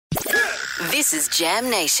This is Jam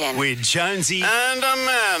Nation. With Jonesy and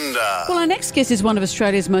Amanda. Well, our next guest is one of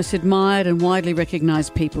Australia's most admired and widely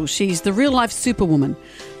recognised people. She's the real-life superwoman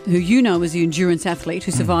who you know as the endurance athlete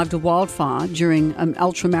who survived a wildfire during an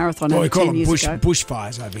ultra-marathon over 10 years ago.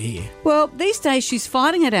 Bushfires over here. Well, these days she's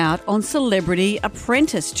fighting it out on Celebrity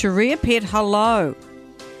Apprentice. Turia Pitt, hello.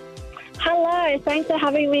 Hello, thanks for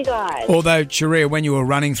having me, guys. Although, Turia, when you were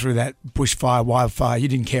running through that wildfire, you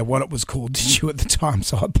didn't care what it was called, did you, at the time?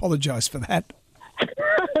 So I apologise for that.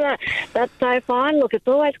 That's so fine. Look, it's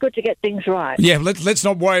always good to get things right. Yeah, let's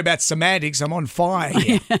not worry about semantics. I'm on fire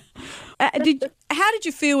here. How did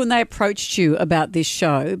you feel when they approached you about this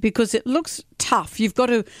show? Because it looks tough. You've got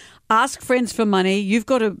to ask friends for money. You've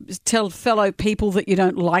got to tell fellow people that you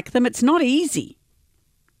don't like them. It's not easy.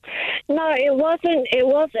 No, it wasn't.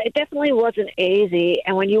 It definitely wasn't easy.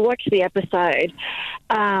 And when you watch the episode,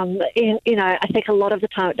 I think a lot of the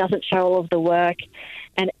time it doesn't show all of the work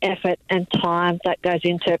and effort and time that goes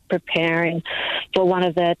into preparing for one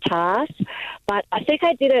of the tasks. But I think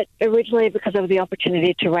I did it originally because of the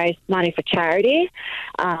opportunity to raise money for charity.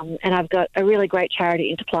 And I've got a really great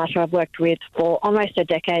charity, Interplast, I've worked with for almost a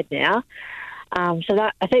decade now. I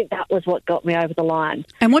think that was what got me over the line.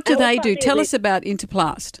 And what do they do? Tell us about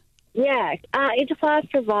Interplast. Yeah, Interplast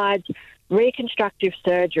provides reconstructive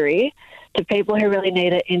surgery to people who really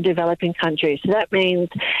need it in developing countries. So that means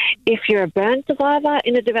if you're a burn survivor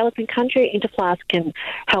in a developing country, Interplast can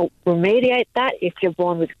help remediate that. If you're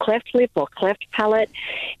born with cleft lip or cleft palate,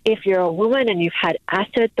 if you're a woman and you've had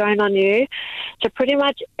acid thrown on you, so pretty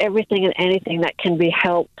much everything and anything that can be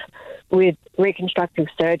helped with reconstructive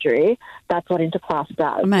surgery, that's what Interplast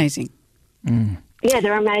does. Amazing. Mm. Yeah,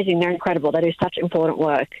 they're amazing. They're incredible. They do such important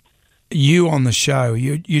work. You on the show,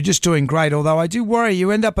 you're just doing great, although I do worry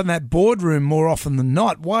you end up in that boardroom more often than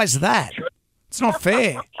not. Why is that? It's not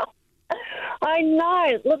fair. I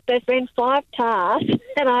know. Look, there's been 5 tasks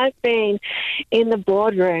and I've been in the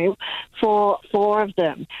boardroom for 4 of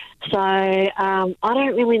them. So I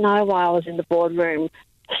don't really know why I was in the boardroom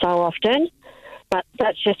so often, but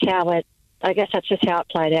that's just how it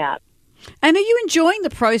played out. And are you enjoying the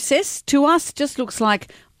process? To us, just looks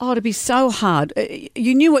like, it'd be so hard.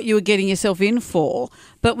 You knew what you were getting yourself in for,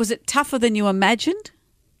 but was it tougher than you imagined?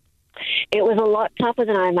 It was a lot tougher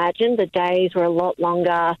than I imagined. The days were a lot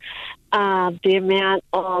longer. The amount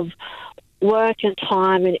of work and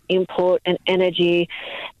time and input and energy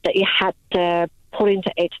that you had to put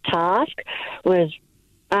into each task was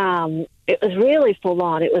it was really full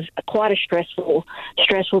on. It was quite a stressful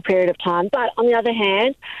period of time. But on the other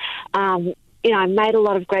hand, I made a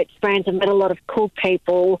lot of great friends and met a lot of cool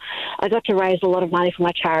people. I got to raise a lot of money for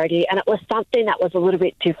my charity, and it was something that was a little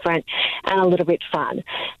bit different and a little bit fun.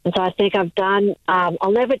 And so I think I've done,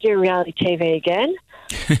 I'll never do reality TV again,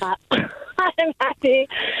 but I'm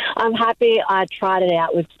happy I tried it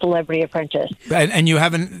out with Celebrity Apprentice. And you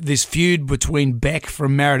haven't, this feud between Beck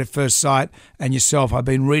from Married at First Sight and yourself, I've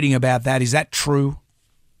been reading about that. Is that true?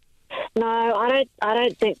 No, I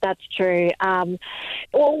don't think that's true. Well,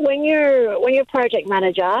 when you're project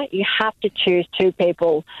manager, you have to choose 2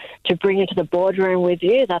 people to bring into the boardroom with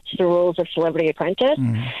you. That's the rules of Celebrity Apprentice.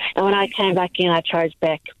 Mm. And when I came back in, I chose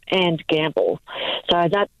Beck and Gamble. So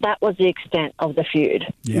that was the extent of the feud.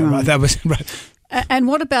 Yeah, right. That was right. And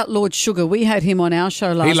what about Lord Sugar? We had him on our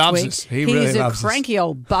show last week. He loves us. He really loves us. He's a cranky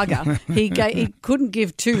old bugger. He couldn't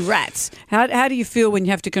give 2 rats. How do you feel when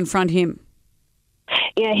you have to confront him?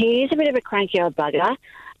 Yeah, he is a bit of a cranky old bugger.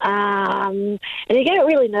 And you get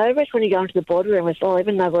really nervous when you go into the boardroom as well,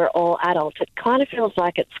 even though we're all adults. It kind of feels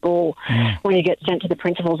like at school when you get sent to the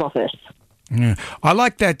principal's office. Yeah. I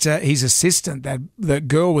like that his assistant, that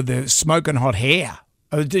girl with the smoking hot hair.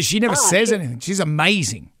 She never says anything. She's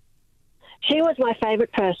amazing. She was my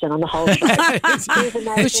favourite person on the whole show.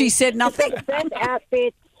 Because she said nothing. Best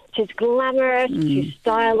outfits. She's glamorous, she's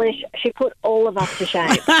stylish. She put all of us to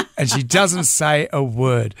shame. And she doesn't say a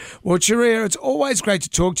word. Well, Turia, it's always great to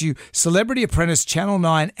talk to you. Celebrity Apprentice, Channel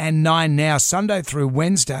 9 and 9 Now, Sunday through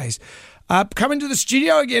Wednesdays. Come into the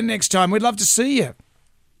studio again next time. We'd love to see you.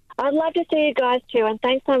 I'd love to see you guys too, and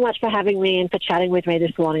thanks so much for having me and for chatting with me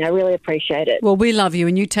this morning. I really appreciate it. Well, we love you,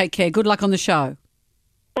 and you take care. Good luck on the show.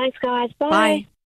 Thanks, guys. Bye. Bye.